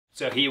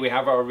So here we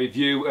have our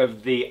review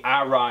of the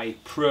Arai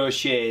Pro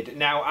Shade.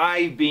 Now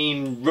I've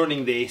been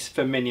running this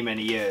for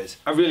many years.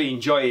 I really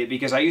enjoy it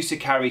because I used to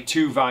carry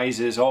two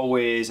visors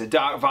always, a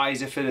dark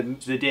visor for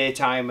the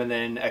daytime and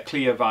then a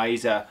clear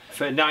visor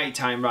for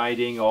nighttime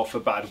riding or for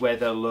bad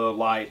weather, low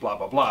light, blah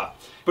blah blah.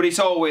 But it's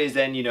always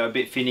then, you know, a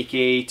bit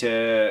finicky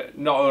to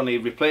not only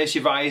replace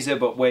your visor,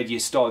 but where do you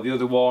store the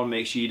other one,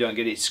 make sure you don't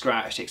get it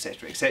scratched,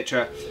 etc,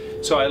 etc.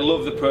 So I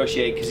love the Pro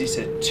Shade because it's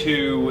a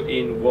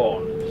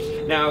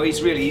 2-in-1. Now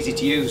it's really easy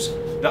to use.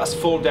 That's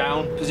full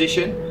down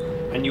position,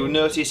 and you'll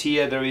notice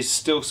here there is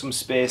still some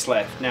space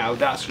left. Now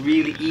that's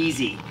really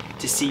easy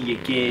to see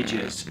your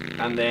gauges,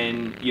 and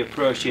then your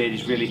Pro Shade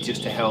is really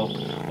just to help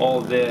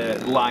all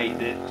the light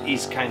that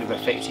is kind of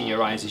affecting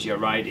your eyes as you're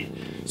riding.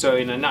 So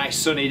in a nice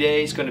sunny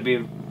day it's going to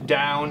be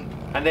down,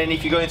 and then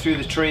if you're going through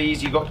the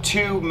trees you've got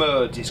two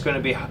modes. It's going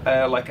to be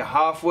like a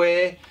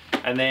halfway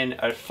and then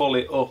a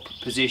fully up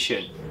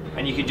position,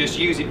 and you can just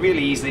use it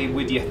really easily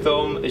with your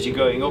thumb as you're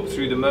going up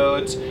through the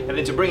modes, and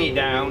then to bring it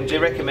down they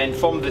recommend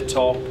from the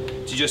top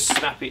to just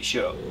snap it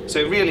shut.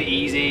 So really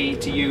easy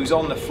to use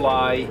on the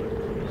fly,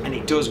 and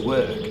it does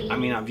work. I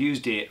mean, I've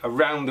used it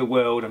around the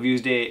world. I've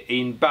used it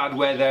in bad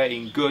weather,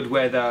 in good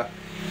weather.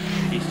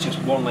 It's just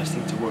one less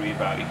thing to worry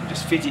about. You can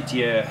just fit it to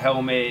your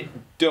helmet,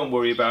 don't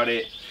worry about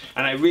it.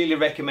 And I really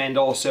recommend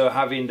also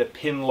having the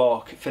pin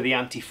lock for the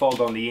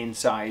anti-fog on the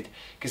inside,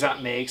 because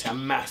that makes a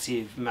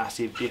massive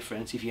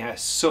difference if you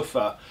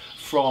suffer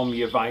from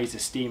your visor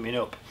steaming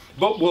up.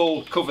 But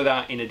we'll cover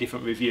that in a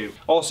different review.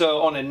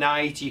 Also on a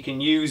night you can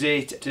use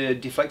it to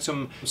deflect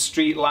some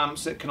street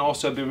lamps that can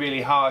also be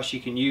really harsh. You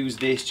can use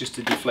this just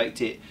to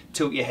deflect it,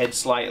 tilt your head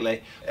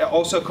slightly. It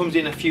also comes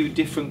in a few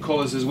different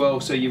colours as well,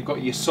 so you've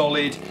got your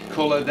solid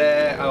colour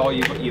there, or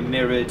you've got your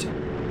mirrored.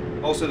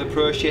 Also the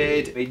Pro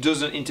Shade, it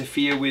doesn't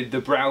interfere with the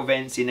brow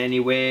vents in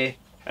any way,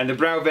 and the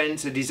brow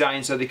vents are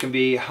designed so they can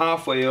be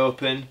halfway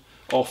open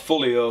or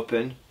fully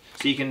open,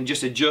 so you can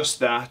just adjust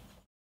that.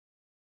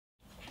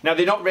 Now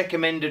they're not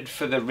recommended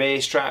for the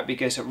racetrack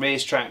because at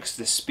racetracks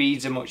the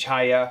speeds are much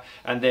higher,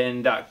 and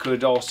then that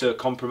could also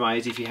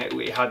compromise if you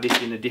had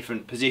this in a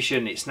different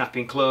position, it's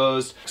snapping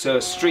closed. So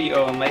street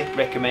only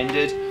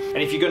recommended,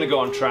 and if you're going to go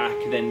on track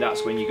then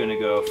that's when you're going to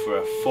go for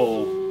a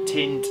full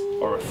tint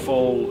or a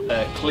full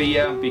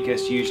clear,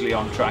 because usually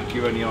on track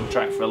you're only on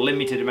track for a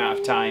limited amount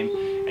of time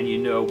and you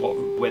know what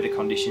weather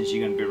conditions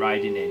you're going to be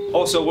riding in.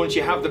 Also, once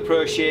you have the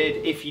Pro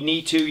Shade, if you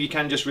need to, you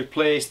can just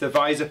replace the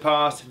visor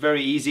part,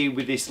 very easy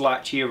with this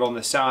latch here on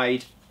the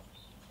side.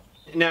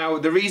 Now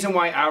the reason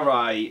why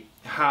Arai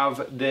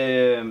have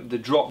the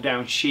drop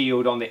down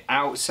shield on the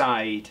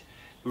outside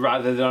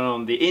rather than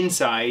on the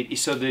inside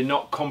is so they're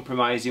not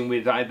compromising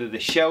with either the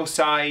shell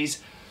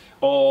size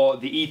or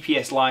the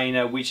EPS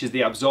liner, which is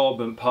the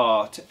absorbent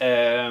part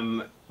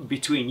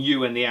between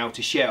you and the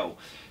outer shell.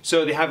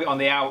 So they have it on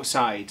the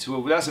outside.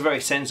 So that's a very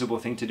sensible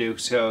thing to do,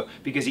 so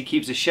because it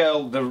keeps the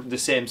shell the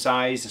same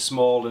size, as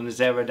small and as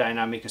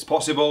aerodynamic as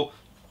possible,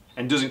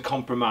 and doesn't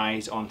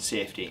compromise on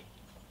safety.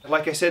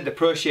 Like I said, the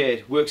Pro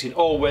Shade works in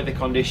all weather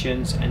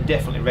conditions and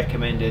definitely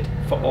recommended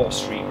for all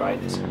street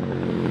riders.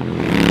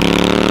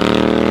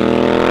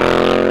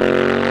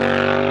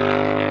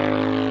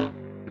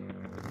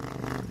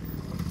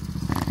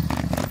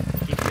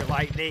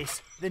 Like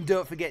this, then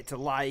don't forget to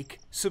like,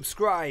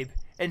 subscribe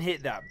and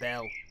hit that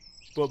bell.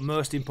 But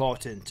most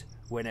important,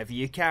 whenever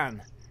you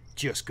can,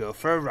 just go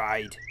for a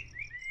ride.